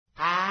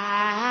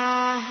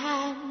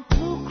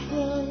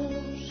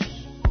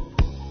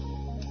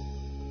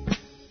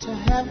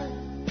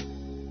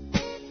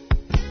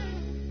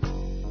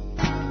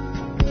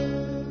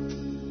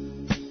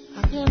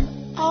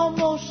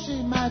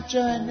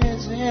join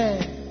his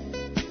hand.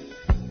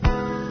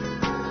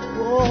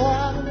 Oh,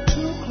 I'm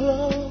too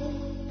close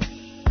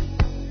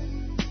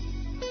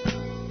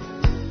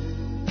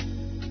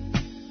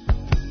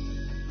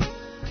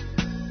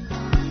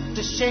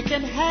to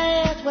shaking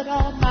hands with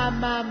all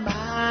my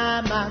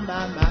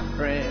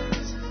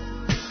friends.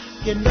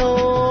 You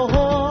know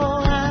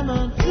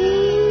I'm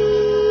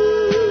too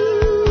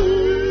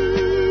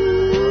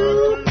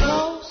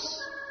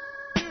close.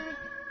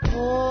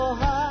 Oh,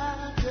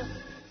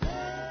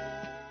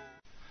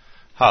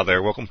 Hi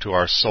there, welcome to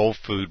our Soul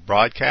Food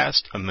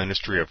broadcast, a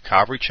ministry of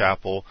Calvary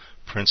Chapel,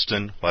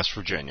 Princeton, West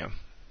Virginia.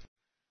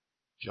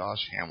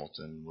 Josh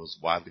Hamilton was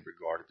widely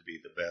regarded to be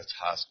the best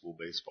high school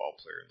baseball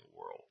player in the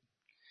world.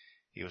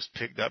 He was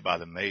picked up by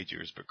the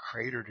majors, but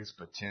cratered his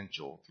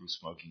potential through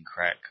smoking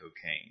crack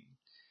cocaine.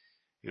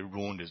 It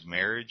ruined his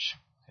marriage,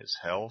 his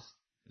health,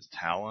 his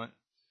talent,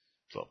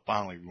 till it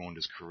finally ruined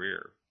his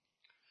career.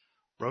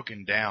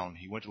 Broken down,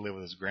 he went to live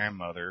with his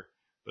grandmother,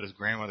 but his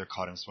grandmother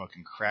caught him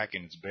smoking crack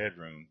in his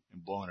bedroom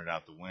and blowing it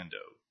out the window.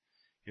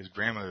 His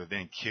grandmother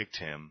then kicked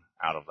him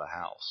out of the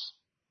house.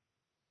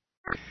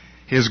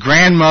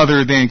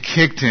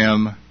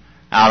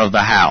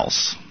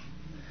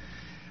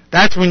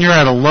 That's when you're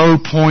at a low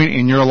point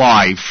in your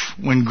life,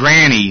 when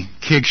Granny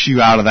kicks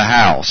you out of the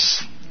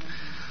house.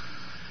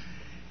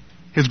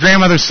 His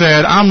grandmother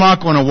said, "I'm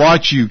not going to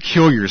watch you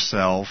kill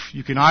yourself.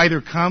 You can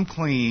either come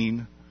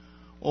clean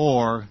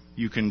or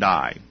you can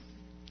die."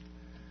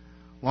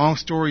 Long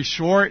story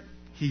short,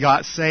 he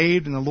got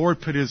saved and the Lord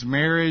put his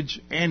marriage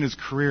and his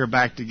career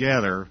back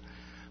together,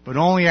 but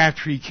only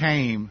after he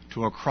came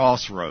to a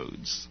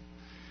crossroads.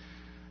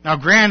 Now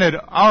granted,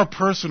 our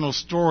personal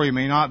story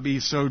may not be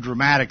so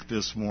dramatic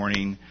this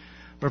morning,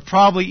 but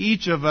probably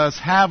each of us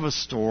have a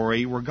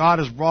story where God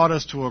has brought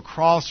us to a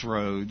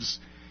crossroads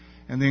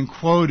and then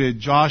quoted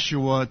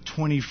Joshua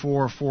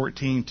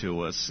 24:14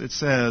 to us. It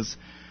says,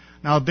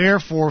 "Now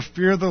therefore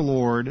fear the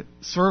Lord,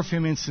 serve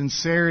him in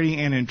sincerity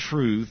and in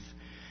truth,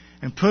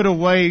 and put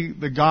away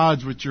the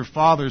gods which your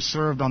fathers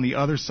served on the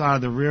other side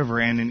of the river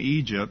and in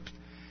Egypt,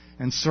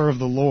 and serve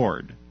the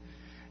Lord.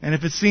 And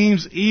if it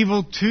seems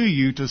evil to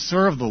you to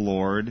serve the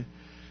Lord,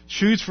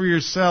 choose for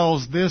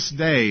yourselves this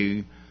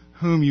day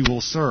whom you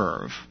will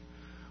serve,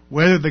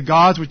 whether the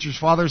gods which your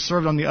fathers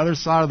served on the other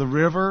side of the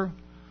river,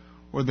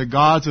 or the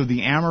gods of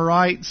the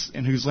Amorites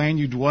in whose land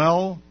you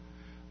dwell.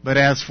 But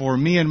as for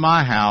me and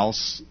my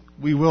house,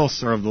 we will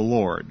serve the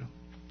Lord."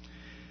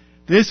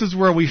 This is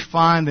where we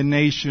find the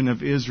nation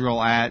of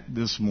Israel at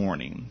this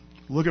morning.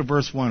 Look at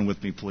verse 1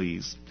 with me,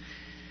 please.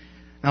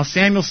 "Now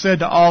Samuel said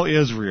to all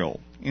Israel,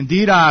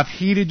 Indeed I have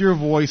heeded your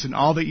voice in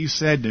all that you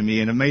said to me,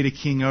 and have made a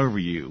king over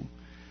you.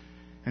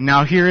 And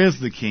now here is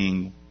the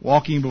king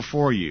walking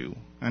before you,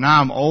 and I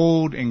am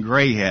old and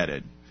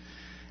gray-headed.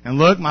 And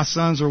look, my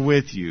sons are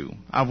with you.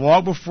 I've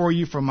walked before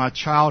you from my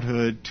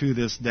childhood to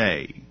this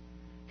day.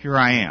 Here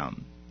I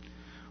am.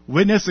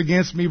 Witness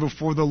against me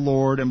before the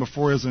Lord and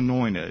before his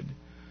anointed.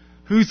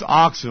 Whose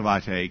ox have I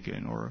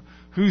taken? Or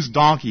whose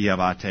donkey have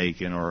I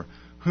taken? Or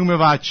whom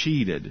have I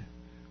cheated?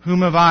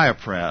 Whom have I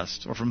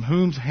oppressed? Or from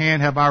whose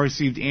hand have I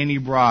received any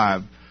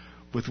bribe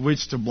with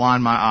which to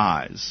blind my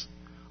eyes?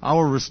 I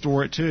will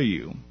restore it to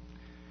you."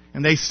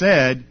 And they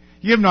said,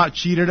 "You have not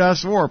cheated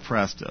us or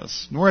oppressed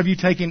us, nor have you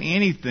taken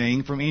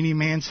anything from any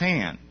man's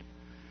hand."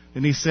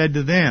 Then he said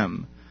to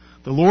them,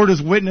 "The Lord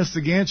has witnessed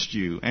against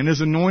you, and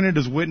his anointed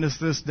has witnessed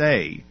this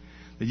day,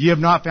 that ye have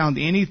not found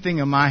anything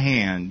in my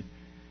hand."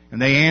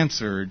 And they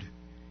answered,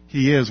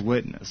 "He is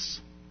witness."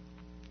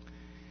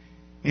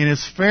 In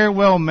his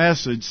farewell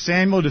message,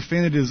 Samuel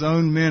defended his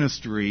own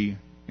ministry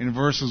in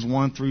verses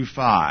 1 through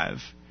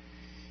 5.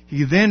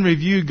 He then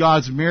reviewed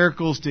God's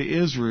miracles to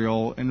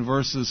Israel in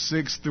verses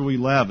 6 through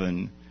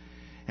 11.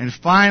 And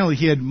finally,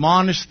 he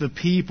admonished the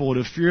people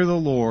to fear the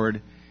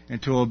Lord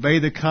and to obey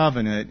the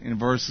covenant in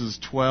verses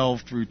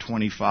 12 through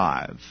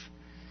 25.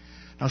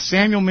 Now,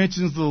 Samuel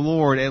mentions the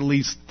Lord at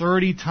least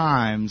 30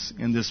 times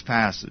in this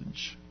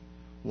passage.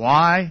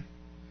 Why?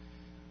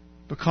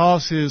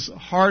 Because his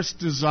heart's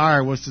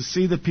desire was to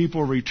see the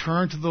people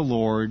return to the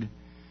Lord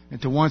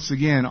and to once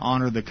again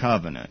honor the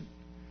covenant.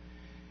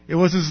 It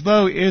was as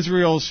though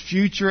Israel's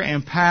future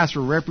and past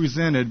were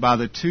represented by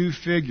the two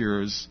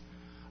figures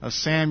of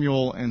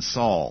Samuel and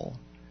Saul.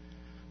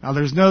 Now,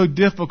 there's no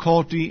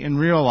difficulty in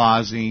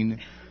realizing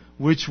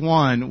which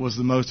one was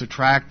the most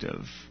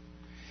attractive.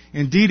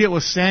 Indeed, it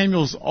was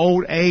Samuel's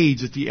old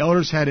age that the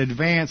elders had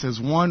advanced as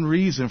one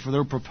reason for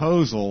their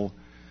proposal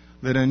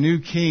that a new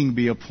king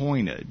be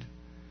appointed.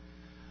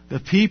 The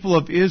people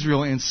of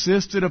Israel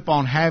insisted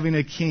upon having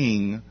a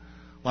king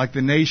like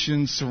the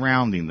nations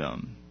surrounding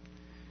them.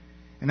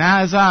 And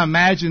as I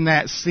imagine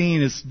that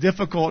scene, it's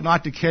difficult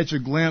not to catch a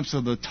glimpse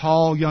of the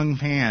tall young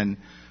man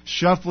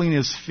shuffling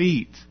his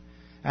feet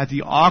at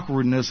the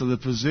awkwardness of the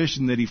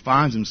position that he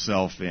finds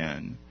himself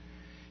in.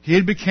 He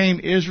had become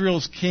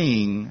Israel's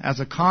king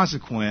as a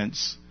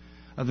consequence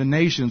of the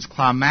nation's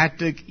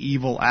climactic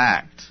evil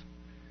act.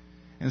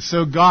 And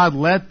so God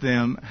let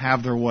them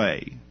have their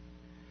way.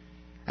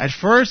 At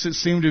first it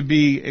seemed to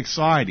be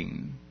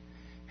exciting.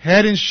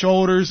 head and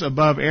shoulders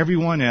above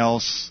everyone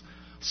else,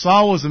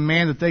 Saul was a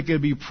man that they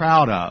could be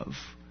proud of,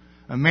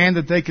 a man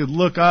that they could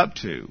look up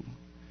to.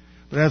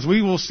 But as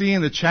we will see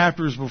in the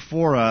chapters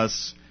before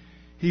us,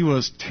 he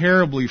was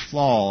terribly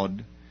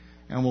flawed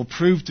and will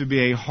prove to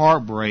be a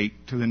heartbreak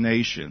to the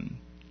nation.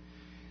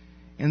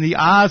 In the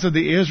eyes of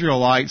the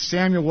Israelites,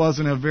 Samuel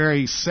wasn't a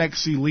very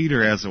sexy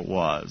leader as it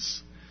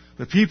was.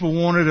 The people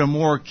wanted a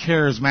more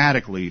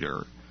charismatic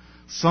leader,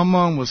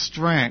 someone with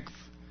strength,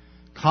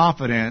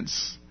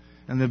 confidence,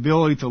 and the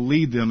ability to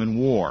lead them in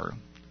war.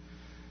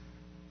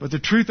 But the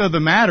truth of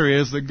the matter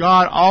is that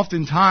God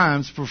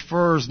oftentimes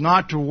prefers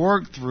not to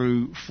work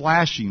through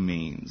flashy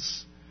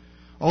means.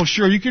 Oh,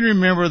 sure, you can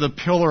remember the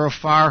pillar of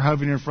fire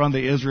hovering in front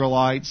of the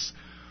Israelites,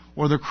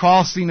 or the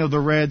crossing of the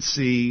Red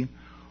Sea,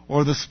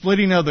 or the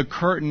splitting of the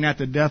curtain at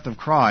the death of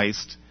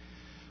Christ.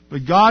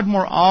 But God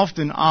more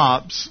often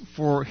opts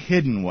for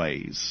hidden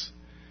ways.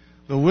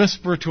 The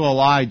whisper to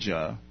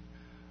Elijah,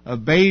 a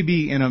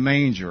baby in a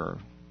manger,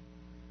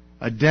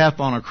 a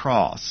death on a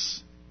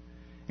cross.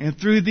 And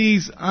through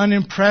these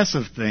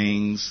unimpressive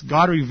things,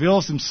 God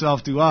reveals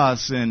himself to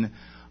us in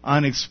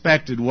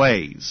unexpected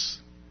ways.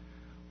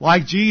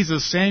 Like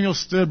Jesus, Samuel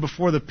stood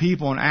before the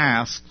people and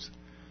asked,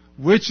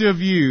 "Which of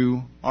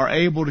you are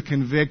able to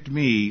convict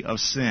me of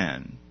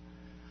sin?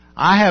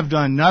 I have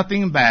done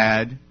nothing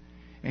bad,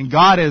 and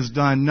God has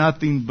done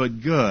nothing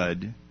but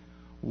good.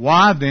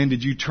 Why then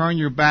did you turn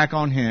your back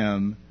on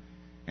him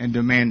and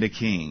demand a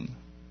king?"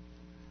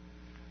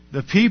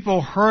 The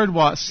people heard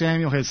what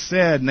Samuel had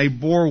said, and they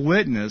bore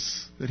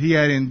witness that he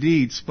had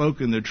indeed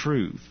spoken the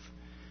truth.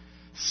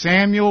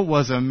 Samuel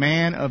was a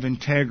man of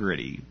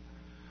integrity.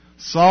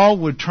 Saul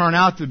would turn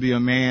out to be a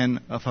man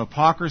of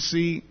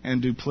hypocrisy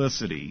and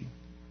duplicity.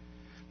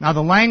 Now,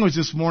 the language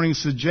this morning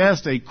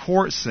suggests a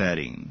court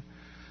setting.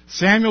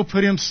 Samuel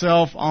put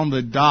himself on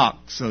the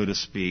dock, so to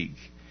speak,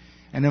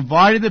 and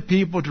invited the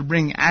people to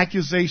bring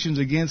accusations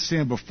against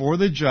him before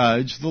the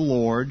judge, the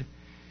Lord,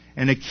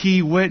 and a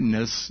key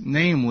witness,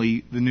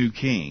 namely the new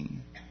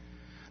king.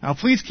 Now,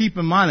 please keep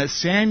in mind that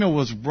Samuel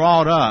was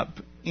brought up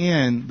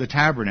in the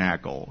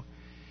tabernacle.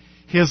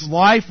 His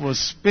life was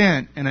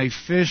spent in a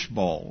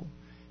fishbowl.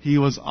 He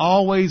was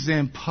always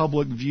in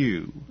public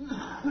view.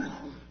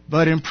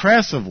 But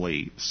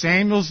impressively,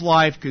 Samuel's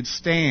life could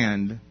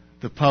stand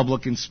the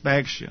public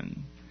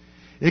inspection.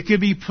 It could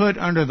be put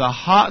under the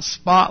hot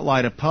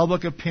spotlight of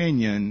public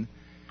opinion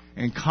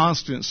and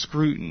constant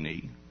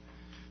scrutiny.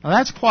 Now,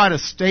 that's quite a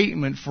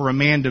statement for a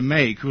man to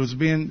make who has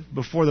been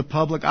before the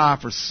public eye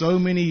for so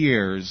many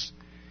years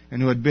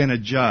and who had been a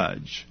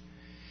judge.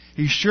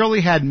 He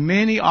surely had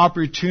many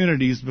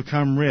opportunities to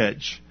become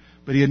rich,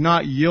 but he had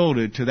not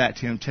yielded to that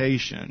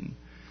temptation.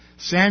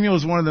 Samuel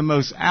is one of the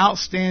most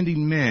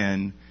outstanding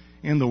men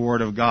in the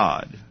Word of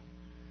God.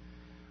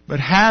 But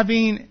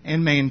having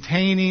and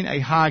maintaining a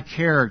high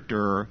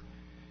character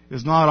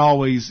is not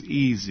always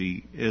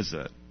easy, is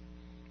it?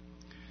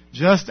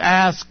 Just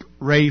ask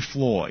Ray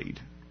Floyd.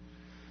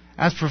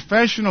 As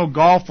professional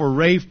golfer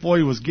Ray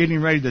Floyd was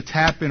getting ready to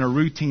tap in a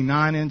routine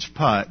 9-inch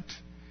putt,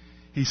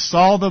 he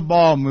saw the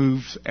ball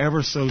move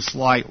ever so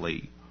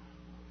slightly.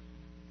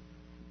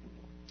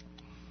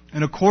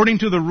 And according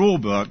to the rule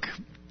book,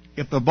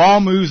 if the ball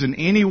moves in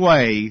any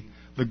way,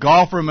 the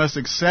golfer must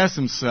assess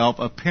himself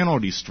a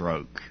penalty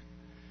stroke.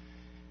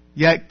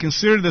 Yet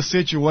consider the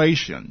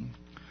situation.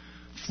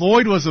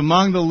 Floyd was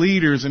among the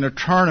leaders in a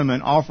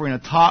tournament offering a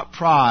top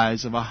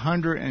prize of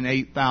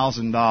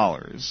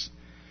 $108,000.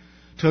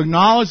 To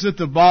acknowledge that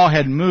the ball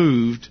had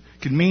moved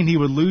could mean he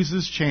would lose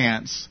his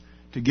chance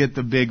to get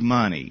the big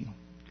money.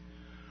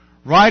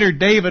 Writer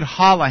David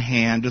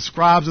Holohan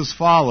describes as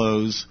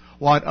follows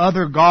what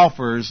other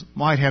golfers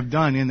might have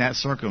done in that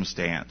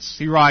circumstance.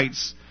 He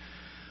writes,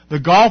 "The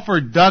golfer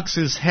ducks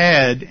his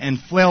head and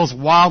flails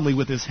wildly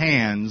with his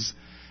hands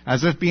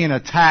as if being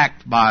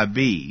attacked by a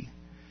bee.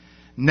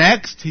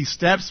 Next, he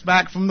steps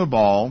back from the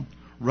ball,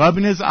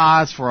 rubbing his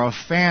eyes for a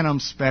phantom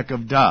speck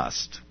of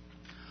dust,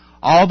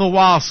 all the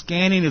while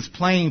scanning his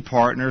playing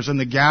partners in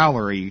the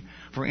gallery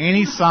for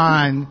any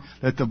sign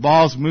that the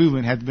ball's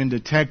movement had been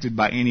detected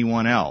by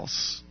anyone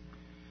else.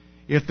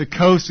 If the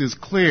coast is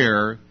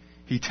clear,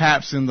 he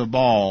taps in the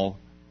ball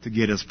to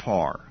get his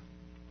par."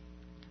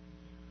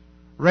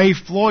 Ray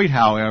Floyd,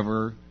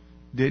 however,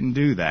 didn't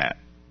do that.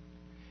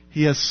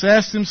 He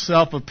assessed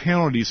himself a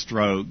penalty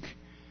stroke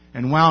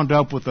and wound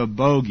up with a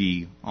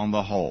bogey on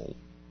the hole.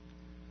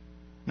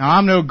 Now,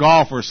 I'm no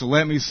golfer, so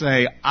let me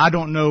say I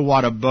don't know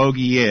what a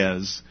bogey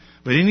is,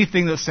 but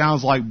anything that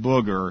sounds like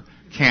booger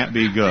can't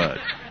be good.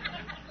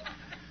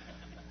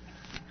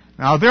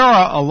 Now, there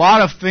are a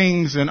lot of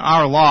things in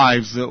our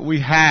lives that we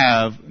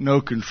have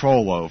no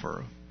control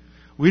over.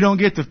 We don't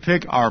get to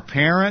pick our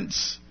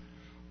parents,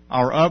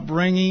 our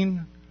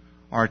upbringing,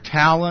 our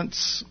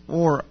talents,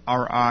 or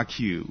our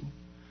IQ.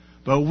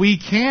 But we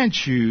can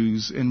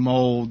choose and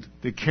mold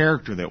the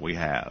character that we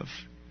have.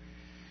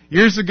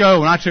 Years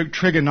ago, when I took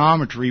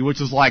trigonometry, which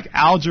is like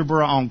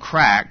algebra on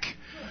crack,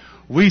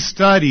 we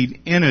studied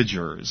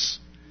integers.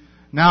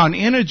 Now, an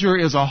integer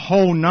is a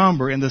whole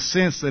number in the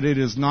sense that it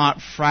is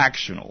not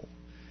fractional.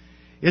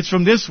 It's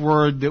from this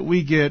word that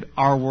we get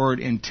our word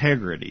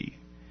integrity.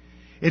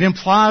 It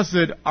implies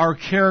that our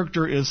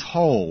character is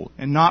whole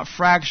and not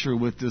fractured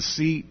with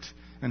deceit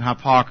and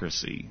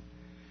hypocrisy.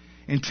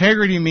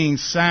 Integrity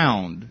means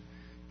sound,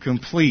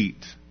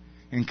 complete,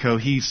 and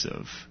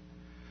cohesive.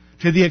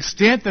 To the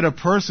extent that a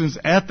person's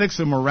ethics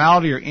and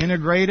morality are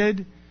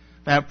integrated,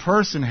 that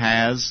person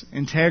has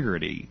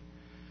integrity.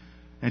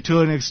 And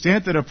to an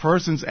extent that a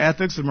person's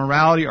ethics and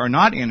morality are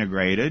not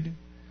integrated,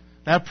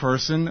 that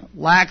person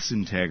lacks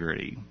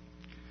integrity.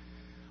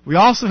 We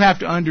also have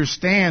to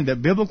understand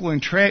that biblical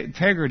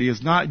integrity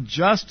is not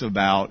just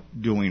about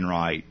doing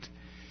right.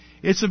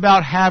 It's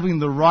about having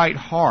the right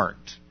heart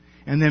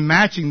and then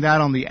matching that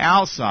on the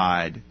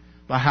outside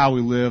by how we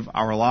live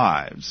our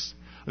lives.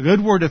 A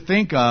good word to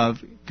think of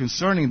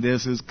concerning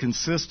this is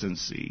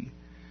consistency.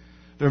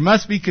 There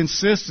must be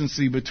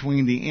consistency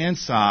between the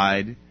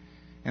inside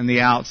and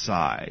the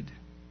outside.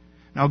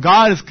 Now,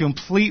 God is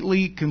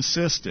completely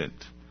consistent.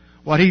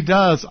 What He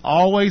does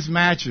always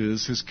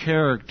matches His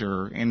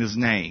character and His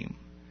name.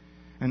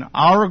 And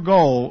our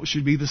goal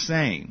should be the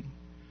same.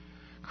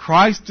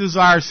 Christ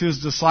desires His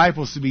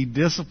disciples to be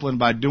disciplined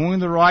by doing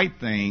the right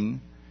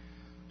thing,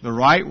 the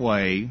right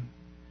way,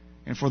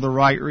 and for the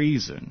right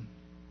reason.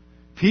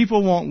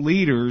 People want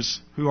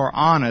leaders who are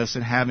honest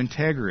and have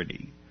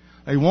integrity.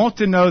 They want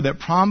to know that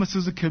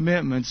promises and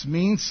commitments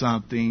mean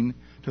something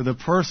to the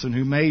person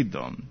who made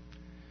them.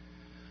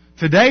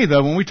 Today,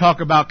 though, when we talk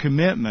about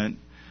commitment,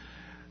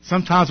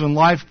 sometimes when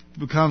life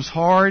becomes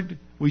hard,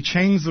 we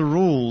change the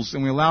rules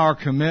and we allow our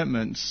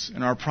commitments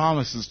and our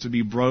promises to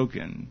be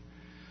broken.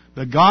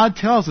 But God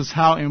tells us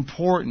how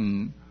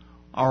important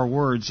our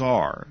words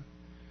are.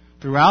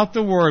 Throughout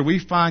the Word, we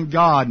find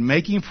God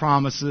making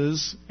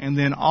promises and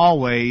then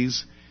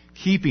always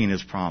keeping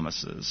His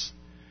promises.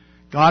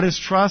 God is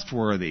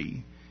trustworthy.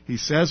 He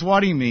says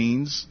what He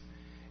means,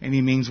 and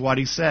He means what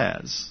He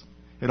says.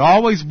 It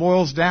always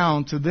boils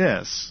down to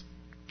this: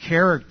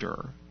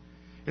 character.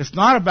 It's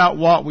not about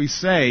what we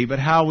say, but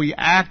how we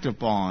act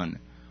upon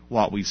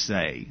what we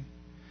say.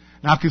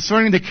 Now,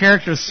 concerning the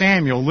character of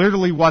Samuel,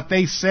 literally what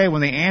they said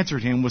when they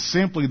answered him was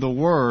simply the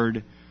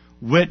word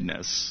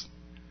witness.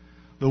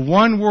 The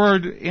one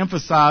word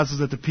emphasizes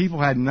that the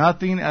people had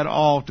nothing at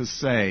all to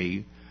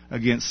say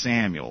against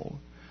Samuel.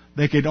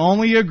 They could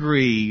only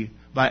agree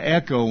by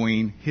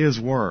echoing his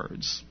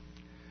words.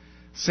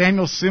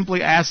 Samuel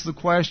simply asked the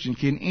question,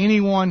 can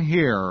anyone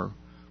here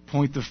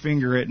point the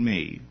finger at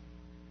me?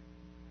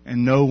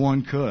 And no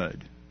one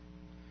could.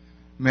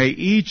 May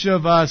each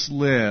of us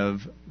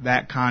live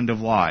that kind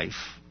of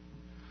life.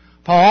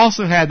 Paul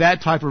also had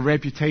that type of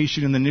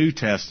reputation in the New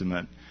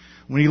Testament.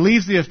 When he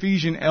leaves the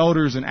Ephesian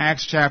elders in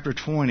Acts chapter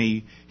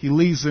 20, he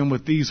leaves them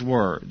with these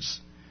words: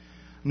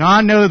 Now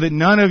I know that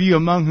none of you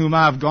among whom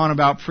I have gone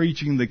about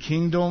preaching the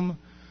kingdom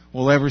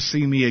will ever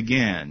see me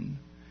again.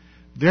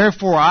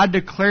 Therefore I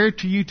declare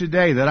to you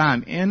today that I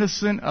am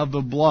innocent of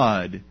the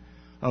blood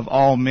of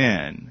all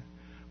men.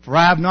 For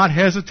I have not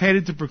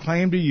hesitated to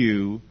proclaim to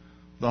you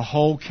the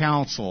whole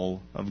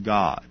counsel of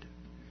God.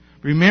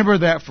 Remember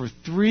that for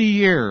 3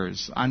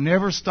 years I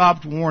never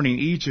stopped warning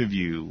each of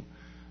you,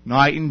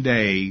 night and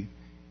day,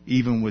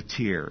 even with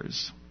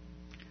tears.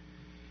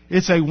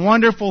 It's a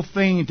wonderful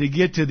thing to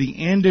get to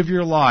the end of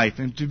your life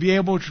and to be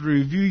able to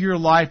review your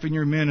life and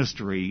your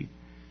ministry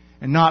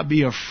and not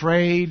be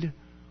afraid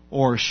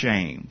or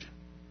ashamed.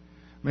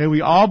 May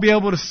we all be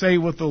able to say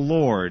with the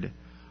Lord,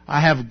 I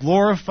have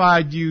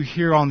glorified you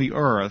here on the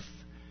earth.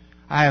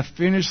 I have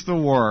finished the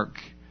work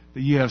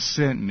that you have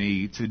sent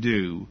me to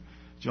do.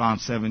 John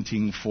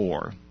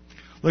 17:4.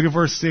 Look at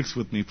verse 6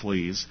 with me,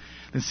 please.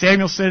 Then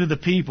Samuel said to the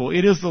people,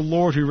 It is the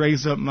Lord who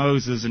raised up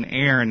Moses and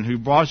Aaron, who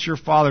brought your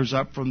fathers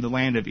up from the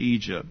land of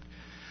Egypt.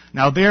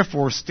 Now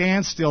therefore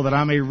stand still, that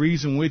I may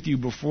reason with you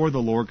before the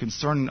Lord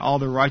concerning all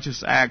the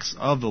righteous acts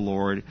of the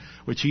Lord,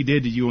 which He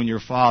did to you and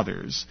your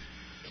fathers.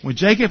 When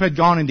Jacob had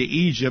gone into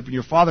Egypt, and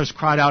your fathers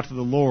cried out to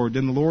the Lord,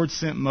 then the Lord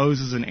sent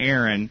Moses and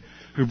Aaron,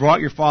 who brought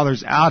your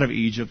fathers out of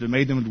Egypt and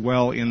made them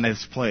dwell in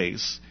this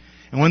place.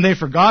 And when they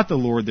forgot the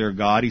Lord their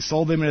God, He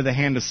sold them into the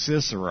hand of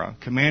Sisera,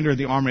 commander of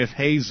the army of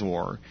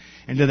Hazor,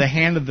 into the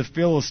hand of the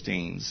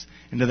Philistines,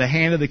 into the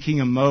hand of the king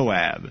of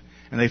Moab,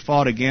 and they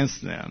fought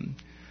against them.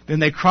 Then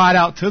they cried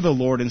out to the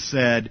Lord and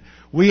said,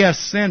 We have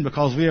sinned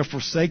because we have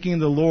forsaken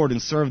the Lord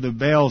and served the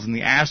Baals and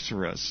the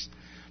Ashtoreths.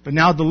 But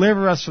now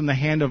deliver us from the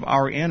hand of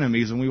our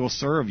enemies, and we will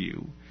serve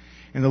you.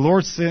 And the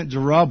Lord sent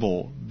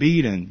Jerubbaal,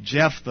 Bedan,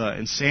 Jephthah,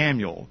 and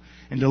Samuel,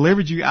 and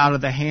delivered you out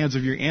of the hands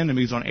of your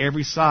enemies on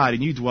every side,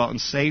 and you dwelt in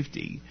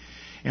safety.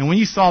 And when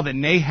you saw that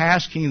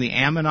Nahash, king of the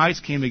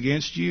Ammonites, came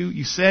against you,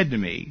 you said to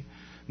me,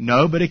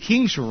 No, but a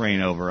king shall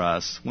reign over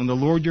us, when the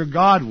Lord your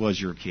God was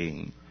your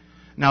king.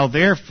 Now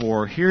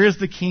therefore, here is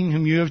the king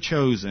whom you have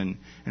chosen,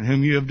 and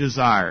whom you have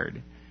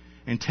desired.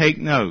 And take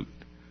note,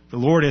 the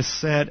Lord has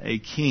set a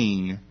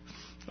king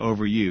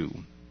over you.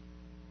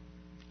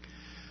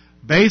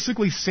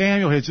 Basically,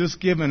 Samuel has just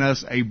given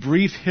us a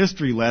brief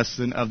history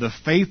lesson of the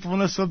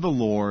faithfulness of the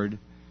Lord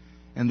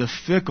and the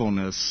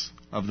fickleness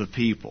of the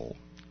people.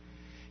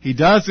 He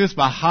does this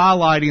by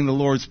highlighting the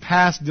Lord's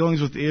past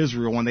dealings with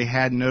Israel when they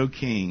had no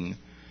king,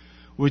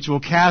 which will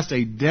cast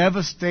a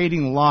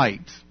devastating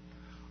light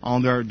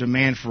on their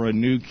demand for a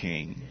new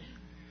king.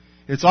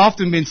 It's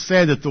often been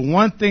said that the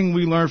one thing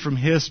we learn from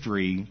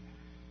history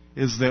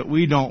is that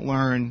we don't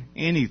learn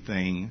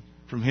anything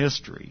from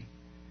history.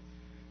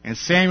 And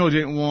Samuel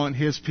didn't want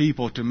his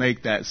people to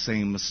make that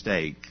same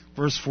mistake.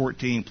 Verse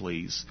 14,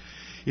 please.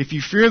 If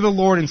you fear the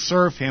Lord and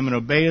serve him and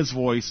obey his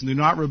voice and do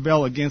not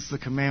rebel against the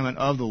commandment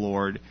of the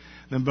Lord,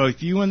 then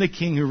both you and the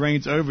king who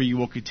reigns over you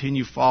will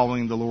continue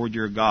following the Lord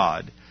your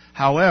God.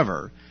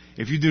 However,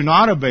 if you do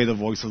not obey the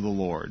voice of the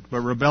Lord,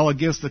 but rebel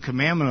against the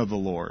commandment of the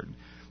Lord,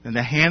 then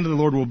the hand of the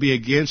Lord will be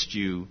against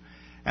you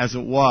as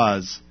it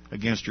was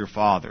against your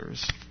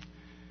fathers.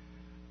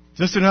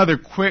 Just another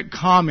quick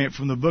comment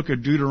from the book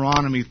of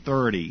Deuteronomy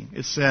 30.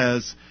 It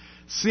says,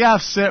 See,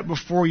 I've set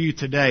before you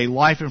today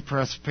life and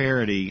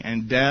prosperity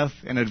and death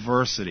and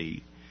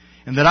adversity,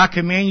 and that I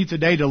command you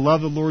today to love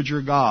the Lord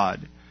your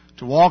God,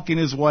 to walk in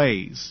his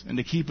ways, and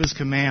to keep his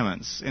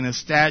commandments and his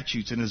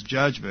statutes and his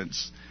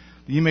judgments,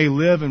 that you may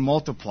live and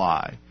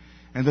multiply,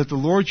 and that the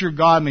Lord your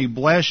God may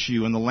bless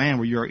you in the land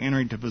where you are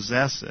entering to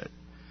possess it.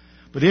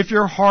 But if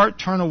your heart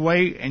turn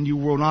away and you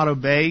will not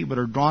obey, but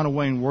are drawn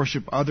away and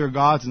worship other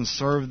gods and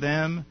serve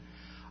them,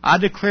 I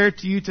declare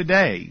to you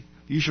today,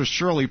 you shall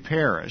surely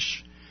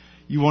perish.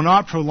 You will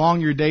not prolong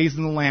your days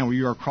in the land where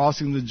you are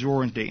crossing the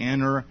Jordan to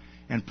enter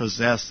and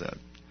possess it.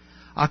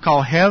 I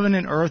call heaven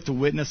and earth to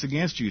witness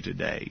against you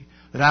today,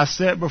 that I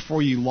set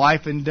before you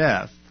life and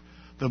death,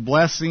 the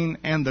blessing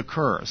and the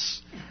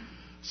curse.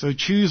 So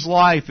choose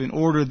life in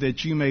order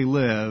that you may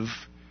live,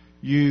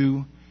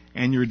 you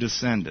and your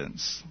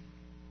descendants.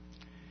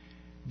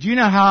 Do you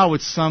know how I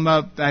would sum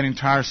up that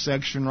entire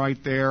section right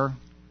there?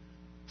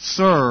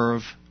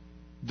 Serve,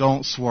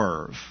 don't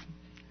swerve.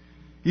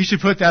 You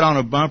should put that on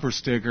a bumper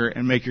sticker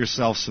and make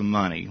yourself some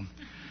money.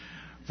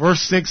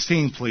 Verse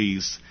 16,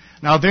 please.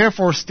 Now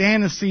therefore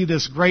stand and see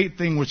this great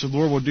thing which the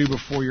Lord will do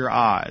before your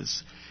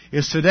eyes.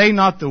 Is today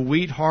not the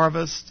wheat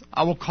harvest?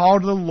 I will call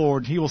to the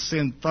Lord, and he will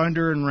send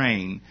thunder and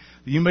rain,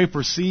 that you may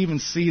perceive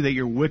and see that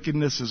your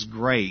wickedness is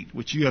great,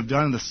 which you have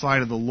done in the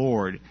sight of the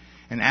Lord,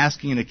 and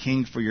asking a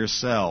king for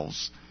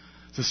yourselves.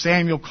 So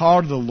Samuel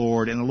called to the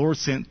Lord, and the Lord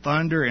sent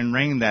thunder and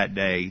rain that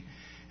day,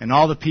 and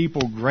all the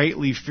people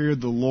greatly feared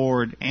the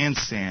Lord and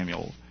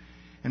Samuel.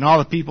 And all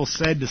the people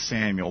said to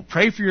Samuel,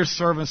 Pray for your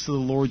servants to the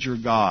Lord your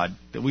God,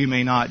 that we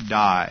may not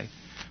die.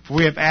 For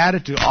we have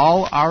added to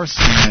all our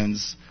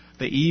sins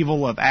the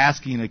evil of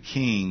asking a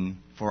king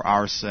for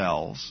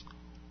ourselves.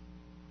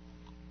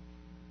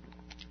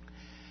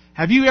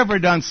 Have you ever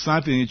done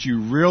something that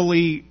you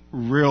really,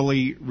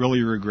 really,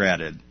 really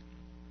regretted?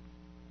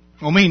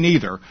 Well, me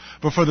neither.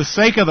 But for the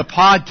sake of the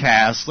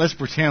podcast, let's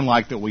pretend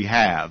like that we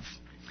have.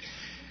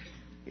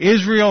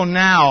 Israel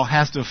now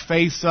has to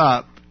face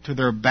up to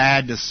their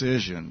bad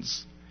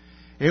decisions.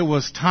 It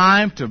was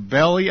time to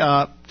belly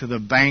up to the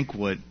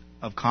banquet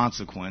of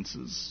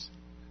consequences.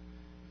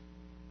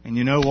 And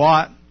you know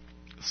what?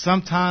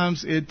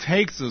 Sometimes it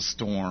takes a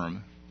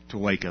storm to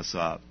wake us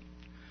up.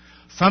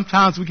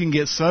 Sometimes we can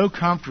get so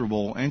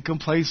comfortable and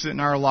complacent in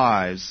our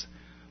lives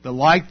that,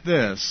 like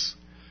this,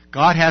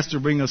 God has to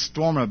bring a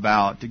storm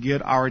about to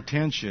get our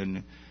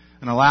attention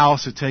and allow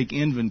us to take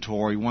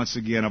inventory once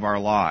again of our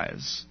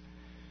lives.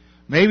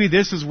 Maybe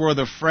this is where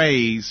the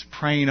phrase,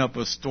 praying up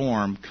a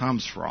storm,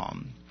 comes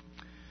from.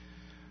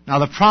 Now,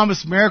 the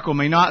promised miracle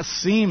may not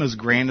seem as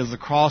grand as the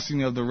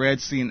crossing of the Red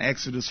Sea in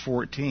Exodus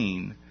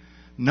 14.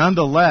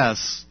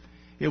 Nonetheless,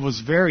 it was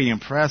very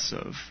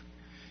impressive.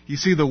 You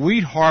see, the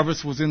wheat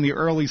harvest was in the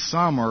early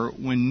summer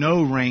when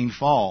no rain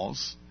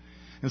falls.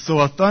 And so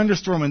a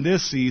thunderstorm in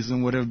this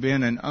season would have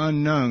been an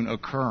unknown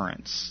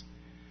occurrence.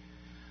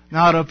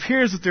 Now, it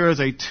appears that there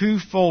is a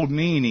twofold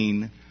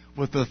meaning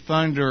with the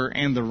thunder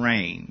and the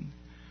rain.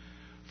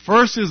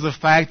 First is the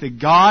fact that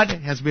God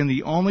has been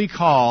the only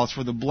cause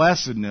for the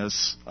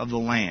blessedness of the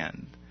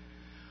land.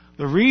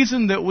 The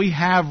reason that we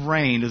have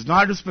rain is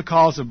not just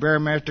because a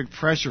barometric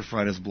pressure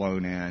front is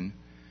blown in.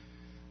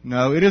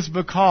 No, it is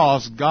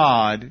because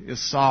God is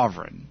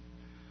sovereign.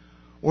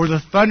 Or the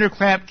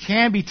thunderclap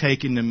can be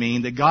taken to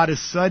mean that God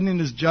is sudden in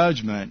his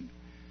judgment,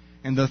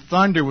 and the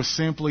thunder was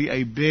simply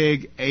a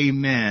big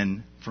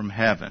amen from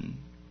heaven.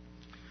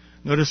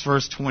 Notice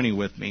verse 20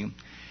 with me.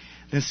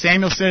 Then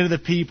Samuel said to the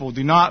people,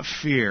 Do not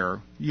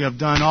fear. You have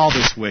done all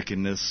this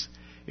wickedness.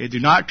 Yet do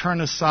not turn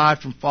aside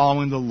from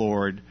following the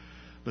Lord,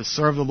 but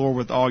serve the Lord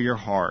with all your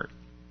heart.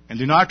 And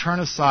do not turn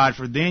aside,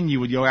 for then you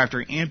would go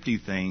after empty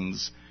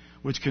things,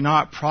 which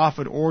cannot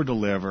profit or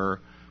deliver,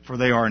 for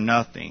they are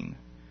nothing.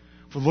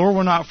 For the Lord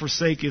will not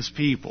forsake his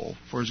people,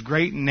 for his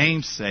great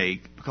name's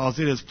sake, because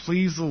it has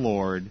pleased the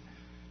Lord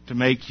to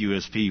make you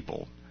his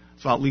people.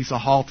 That's what Lisa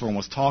Hawthorne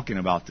was talking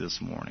about this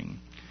morning.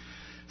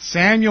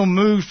 Samuel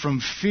moved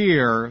from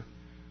fear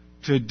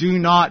to do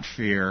not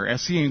fear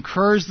as he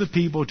encouraged the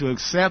people to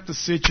accept the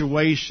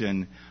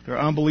situation their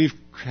unbelief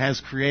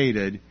has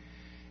created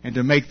and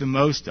to make the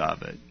most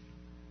of it.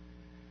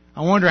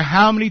 I wonder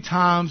how many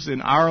times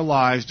in our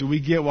lives do we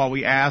get what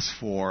we ask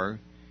for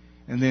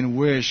and then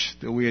wish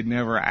that we had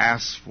never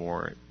asked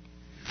for it.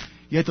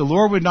 Yet the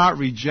Lord would not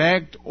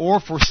reject or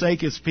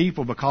forsake His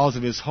people because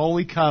of His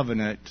holy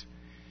covenant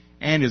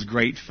and His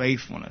great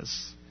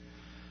faithfulness.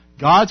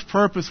 God's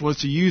purpose was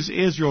to use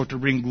Israel to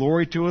bring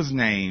glory to His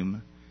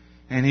name,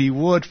 and He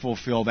would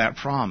fulfill that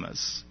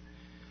promise.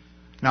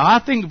 Now, I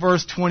think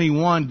verse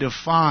 21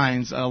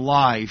 defines a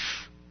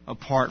life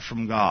apart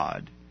from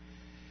God.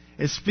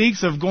 It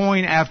speaks of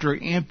going after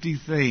empty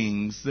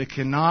things that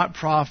cannot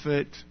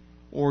profit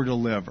or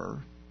deliver.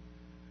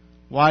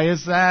 Why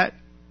is that?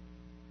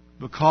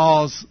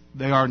 Because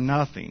they are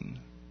nothing.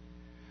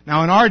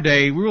 Now, in our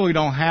day, we really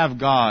don't have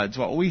gods.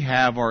 What we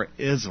have are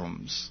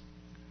isms.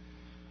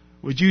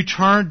 Would you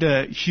turn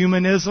to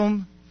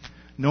humanism,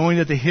 knowing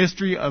that the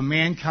history of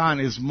mankind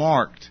is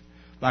marked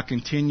by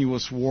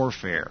continuous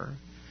warfare?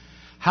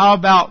 How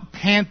about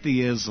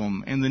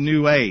pantheism in the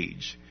New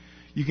Age?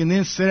 You can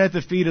then sit at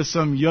the feet of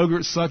some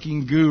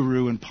yogurt-sucking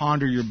guru and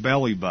ponder your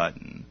belly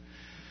button.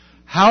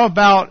 How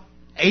about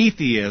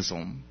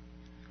atheism?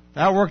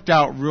 That worked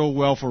out real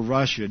well for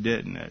Russia,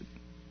 didn't it?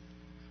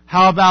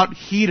 How about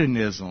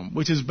hedonism,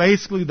 which is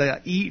basically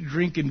the eat,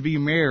 drink, and be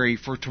merry,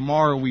 for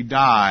tomorrow we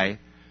die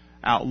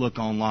outlook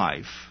on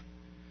life?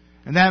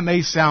 And that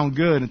may sound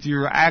good until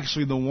you're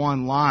actually the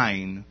one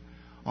lying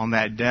on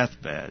that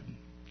deathbed.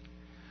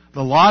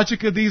 The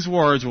logic of these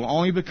words will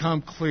only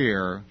become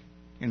clear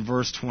in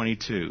verse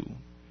 22.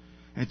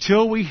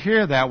 Until we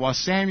hear that, what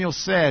Samuel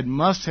said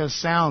must have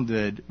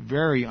sounded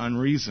very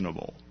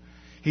unreasonable.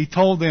 He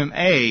told them,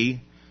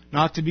 A,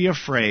 not to be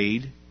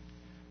afraid,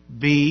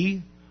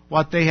 B,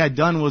 what they had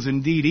done was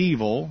indeed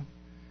evil,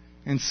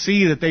 and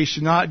C, that they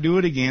should not do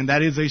it again.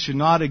 That is, they should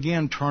not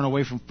again turn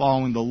away from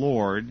following the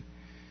Lord.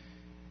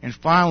 And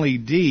finally,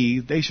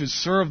 D, they should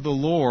serve the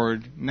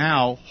Lord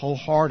now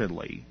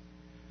wholeheartedly.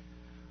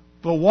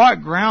 But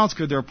what grounds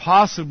could there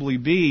possibly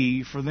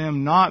be for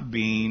them not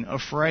being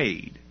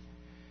afraid?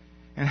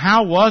 And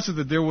how was it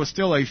that there was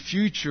still a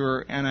future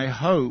and a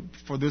hope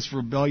for this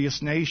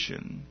rebellious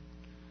nation?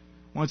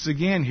 Once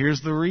again,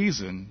 here's the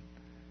reason.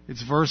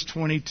 It's verse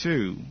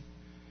 22.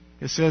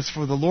 It says,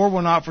 "For the Lord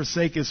will not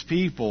forsake His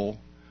people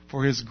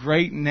for His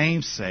great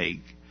name's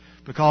sake,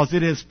 because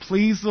it has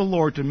pleased the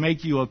Lord to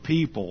make you a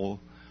people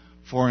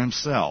for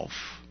Himself."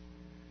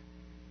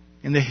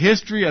 In the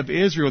history of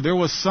Israel, there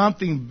was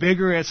something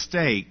bigger at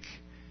stake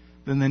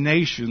than the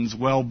nation's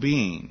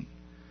well-being.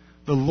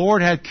 The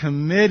Lord had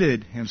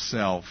committed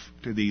Himself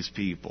to these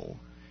people,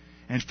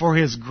 and for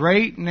His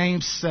great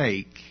name's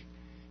sake,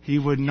 He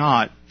would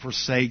not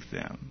forsake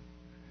them.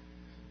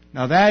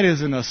 Now that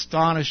is an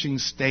astonishing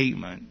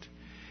statement.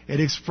 It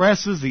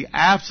expresses the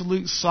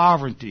absolute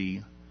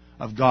sovereignty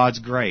of God's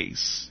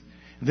grace.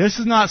 This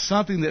is not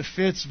something that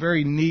fits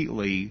very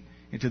neatly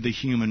into the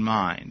human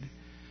mind.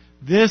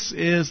 This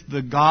is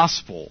the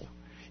gospel.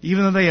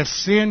 Even though they have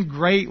sinned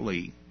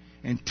greatly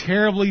and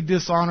terribly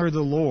dishonored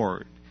the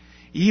Lord,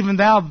 even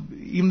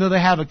though they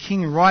have a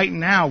king right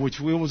now, which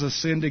it was a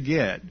sin to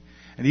get,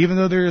 and even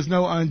though there is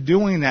no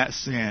undoing that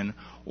sin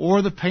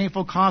or the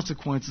painful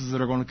consequences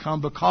that are going to come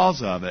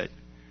because of it,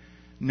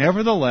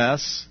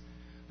 nevertheless,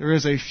 there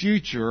is a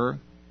future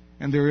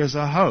and there is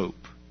a hope.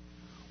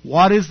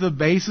 What is the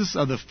basis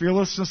of the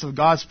fearlessness of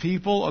God's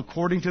people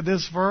according to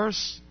this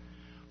verse?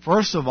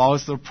 First of all,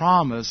 it's the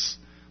promise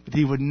that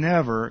He would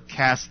never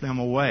cast them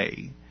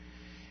away.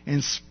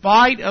 In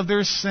spite of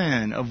their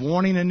sin of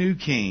wanting a new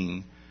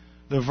king,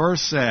 the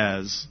verse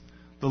says,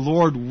 the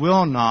Lord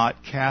will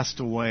not cast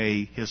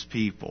away His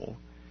people.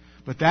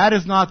 But that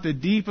is not the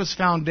deepest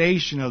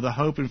foundation of the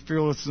hope and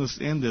fearlessness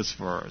in this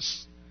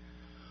verse.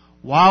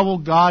 Why will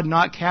God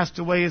not cast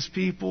away His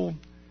people?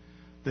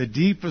 The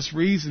deepest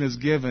reason is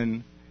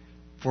given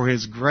for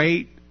His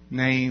great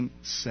name's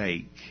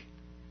sake.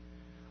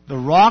 The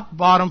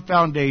rock-bottom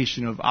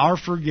foundation of our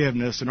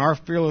forgiveness and our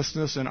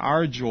fearlessness and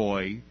our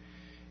joy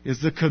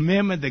is the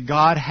commitment that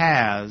God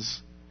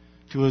has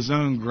to His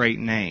own great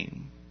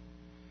name.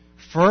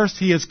 First,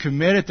 He is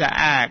committed to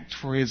act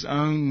for His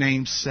own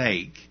name's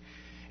sake.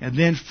 And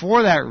then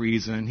for that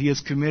reason, He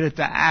is committed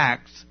to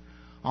act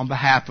on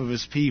behalf of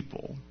His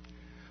people.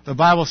 The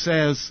Bible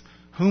says,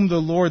 "Whom the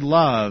Lord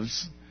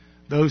loves,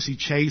 those He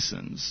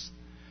chastens."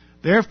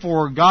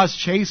 Therefore, God's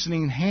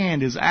chastening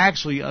hand is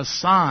actually a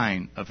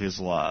sign of His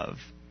love.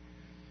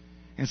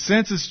 And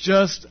since it's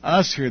just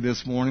us here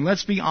this morning,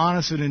 let's be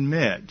honest and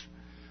admit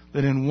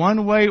that in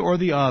one way or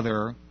the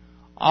other,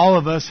 all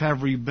of us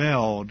have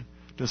rebelled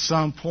to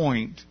some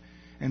point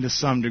and to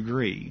some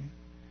degree.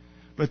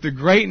 But the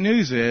great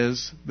news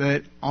is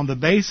that on the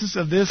basis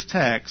of this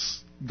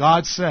text,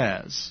 God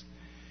says,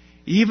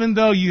 even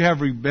though you have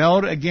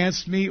rebelled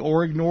against me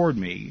or ignored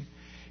me,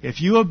 if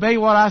you obey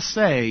what I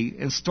say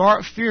and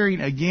start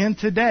fearing again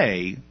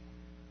today,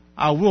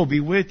 I will be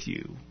with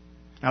you.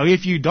 Now,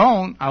 if you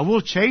don't, I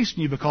will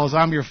chasten you because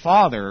I'm your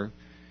Father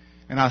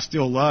and I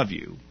still love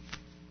you.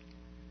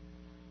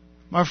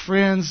 My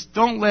friends,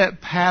 don't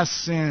let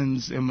past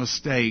sins and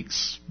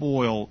mistakes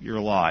spoil your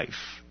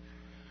life.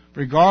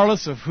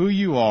 Regardless of who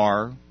you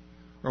are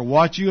or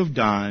what you have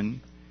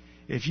done,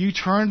 If you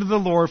turn to the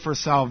Lord for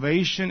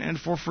salvation and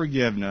for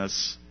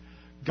forgiveness,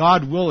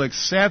 God will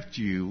accept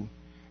you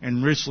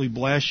and richly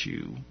bless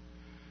you.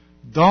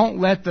 Don't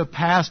let the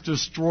past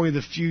destroy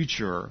the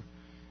future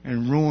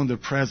and ruin the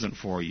present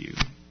for you.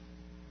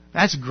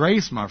 That's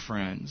grace, my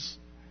friends.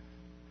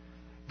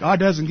 God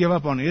doesn't give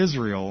up on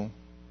Israel,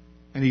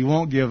 and He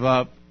won't give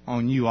up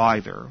on you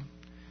either.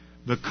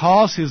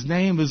 Because His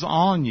name is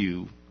on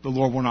you, the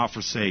Lord will not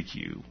forsake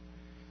you.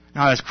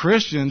 Now, as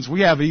Christians,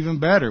 we have even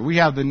better. We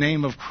have the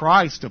name of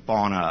Christ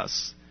upon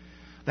us.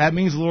 That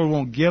means the Lord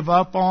won't give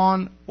up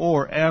on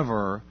or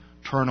ever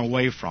turn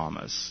away from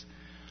us.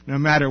 No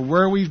matter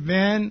where we've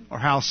been or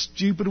how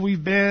stupid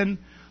we've been,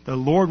 the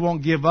Lord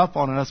won't give up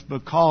on us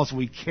because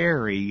we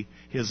carry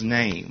His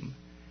name.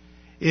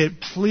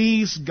 It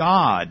pleased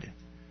God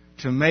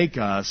to make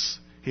us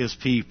His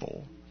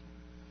people.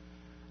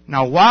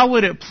 Now, why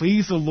would it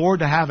please the Lord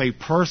to have a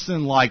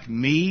person like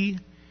me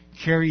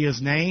carry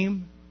His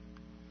name?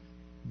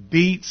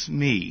 Beats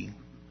me.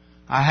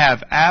 I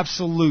have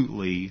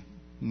absolutely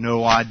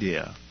no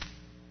idea.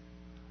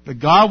 That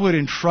God would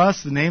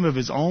entrust the name of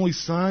His only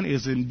Son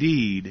is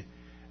indeed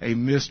a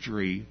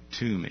mystery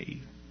to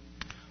me.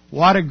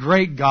 What a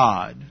great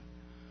God.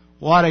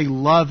 What a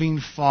loving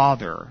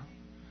Father.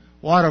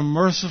 What a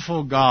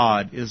merciful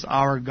God is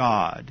our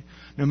God.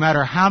 No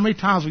matter how many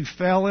times we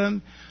fail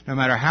Him, no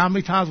matter how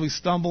many times we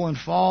stumble and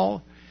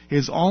fall,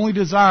 His only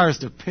desire is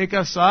to pick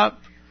us up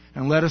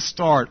and let us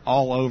start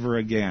all over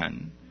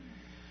again.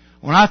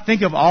 When I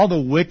think of all the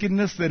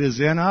wickedness that is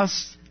in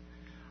us,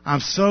 I'm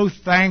so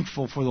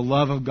thankful for the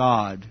love of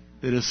God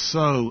that is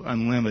so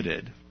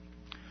unlimited.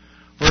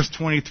 Verse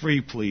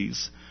 23,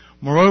 please.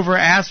 Moreover,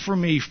 as for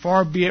me,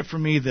 far be it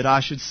from me that I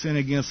should sin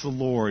against the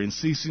Lord in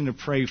ceasing to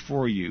pray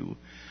for you.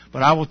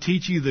 But I will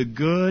teach you the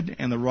good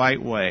and the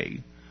right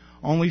way.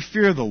 Only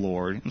fear the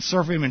Lord and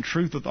serve Him in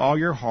truth with all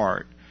your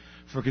heart.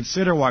 For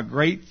consider what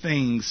great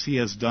things He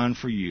has done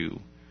for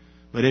you.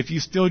 But if you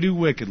still do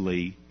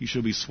wickedly, you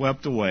shall be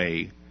swept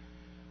away,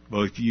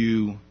 both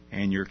you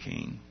and your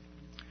king.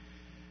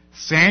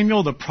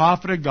 Samuel, the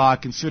prophet of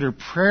God, considered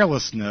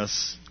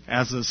prayerlessness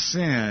as a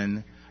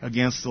sin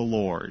against the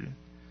Lord.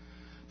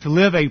 To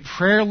live a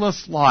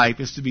prayerless life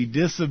is to be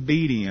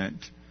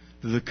disobedient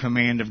to the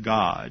command of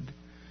God.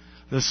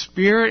 The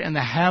spirit and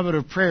the habit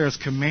of prayer is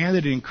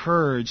commanded and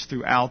encouraged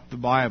throughout the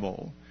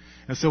Bible.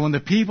 And so when the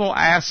people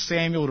asked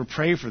Samuel to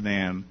pray for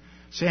them,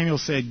 Samuel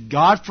said,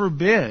 God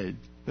forbid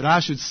that I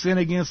should sin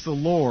against the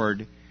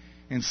Lord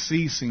in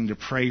ceasing to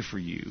pray for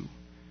you.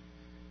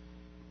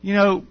 You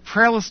know,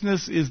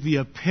 prayerlessness is the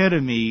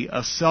epitome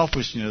of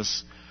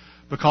selfishness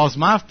because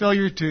my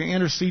failure to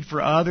intercede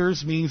for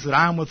others means that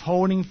I'm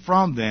withholding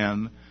from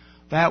them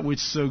that which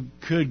so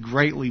could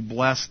greatly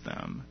bless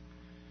them.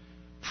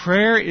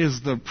 Prayer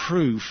is the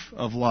proof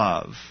of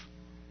love,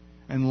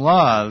 and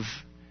love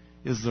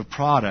is the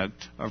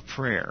product of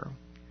prayer.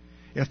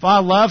 If I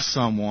love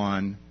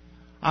someone,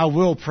 I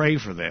will pray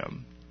for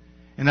them.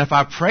 And if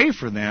I pray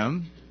for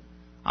them,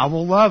 I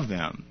will love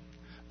them.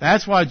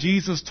 That's why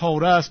Jesus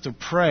told us to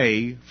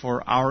pray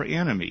for our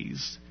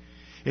enemies.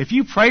 If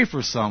you pray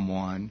for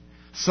someone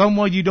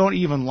you don't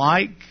even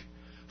like,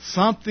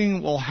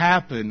 something will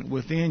happen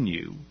within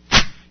you.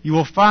 You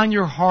will find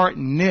your heart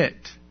knit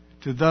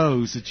to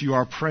those that you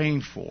are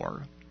praying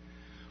for.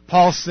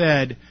 Paul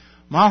said,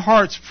 my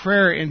heart's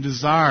prayer and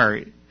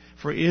desire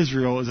for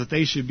Israel is that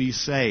they should be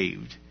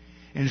saved.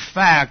 In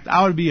fact,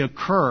 I would be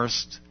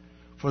accursed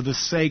for the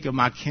sake of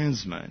my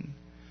kinsmen.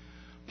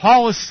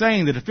 Paul is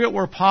saying that if it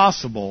were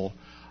possible,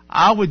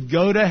 I would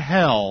go to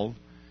hell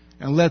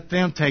and let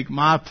them take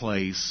my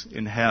place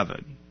in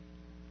heaven.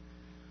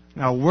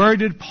 Now, where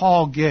did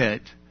Paul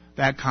get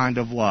that kind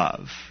of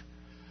love?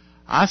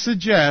 I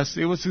suggest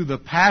it was through the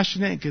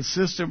passionate and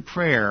consistent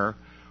prayer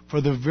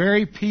for the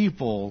very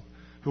people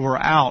who were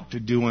out to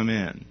do him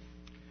in.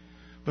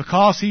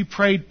 Because he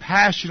prayed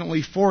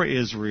passionately for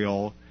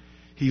Israel,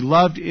 he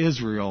loved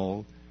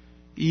Israel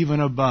even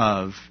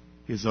above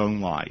his own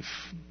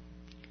life.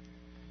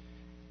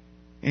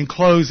 In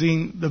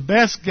closing, the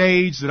best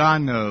gauge that I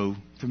know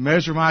to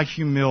measure my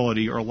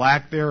humility or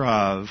lack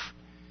thereof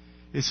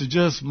is to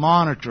just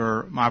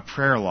monitor my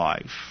prayer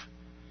life.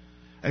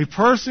 A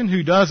person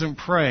who doesn't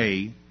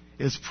pray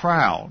is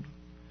proud,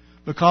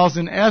 because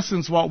in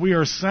essence what we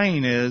are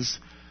saying is,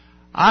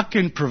 I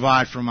can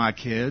provide for my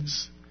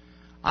kids,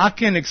 I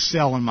can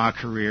excel in my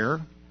career,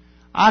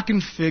 I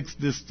can fix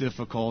this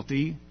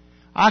difficulty,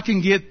 I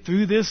can get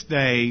through this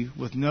day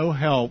with no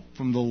help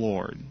from the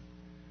Lord.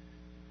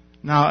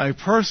 Now, a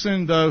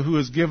person, though, who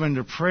is given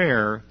to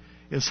prayer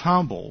is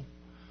humble,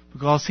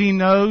 because he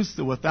knows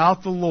that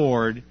without the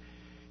Lord,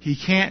 he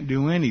can't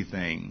do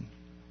anything.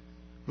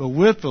 But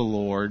with the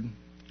Lord,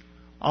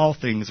 all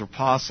things are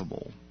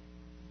possible.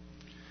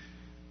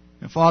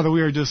 And Father,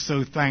 we are just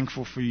so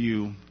thankful for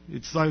you.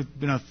 It's like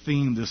been a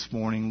theme this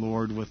morning,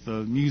 Lord, with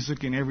the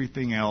music and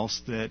everything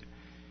else, that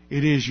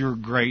it is your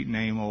great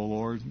name, O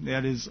Lord.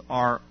 That is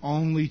our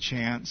only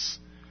chance,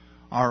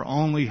 our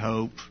only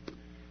hope.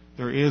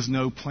 There is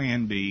no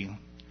plan B.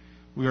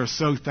 We are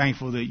so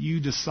thankful that you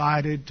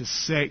decided to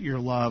set your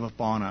love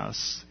upon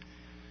us.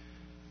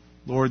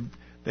 Lord,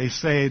 they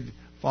said,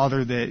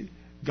 Father, that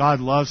God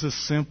loves us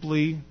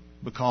simply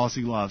because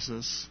He loves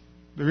us.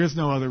 There is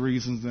no other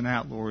reason than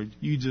that, Lord.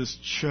 You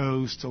just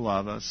chose to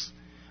love us.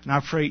 And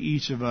I pray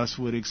each of us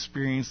would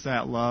experience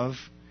that love.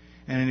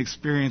 And in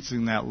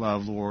experiencing that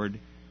love, Lord,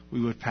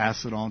 we would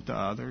pass it on to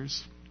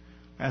others.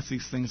 I ask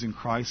these things in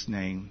Christ's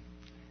name.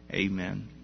 Amen.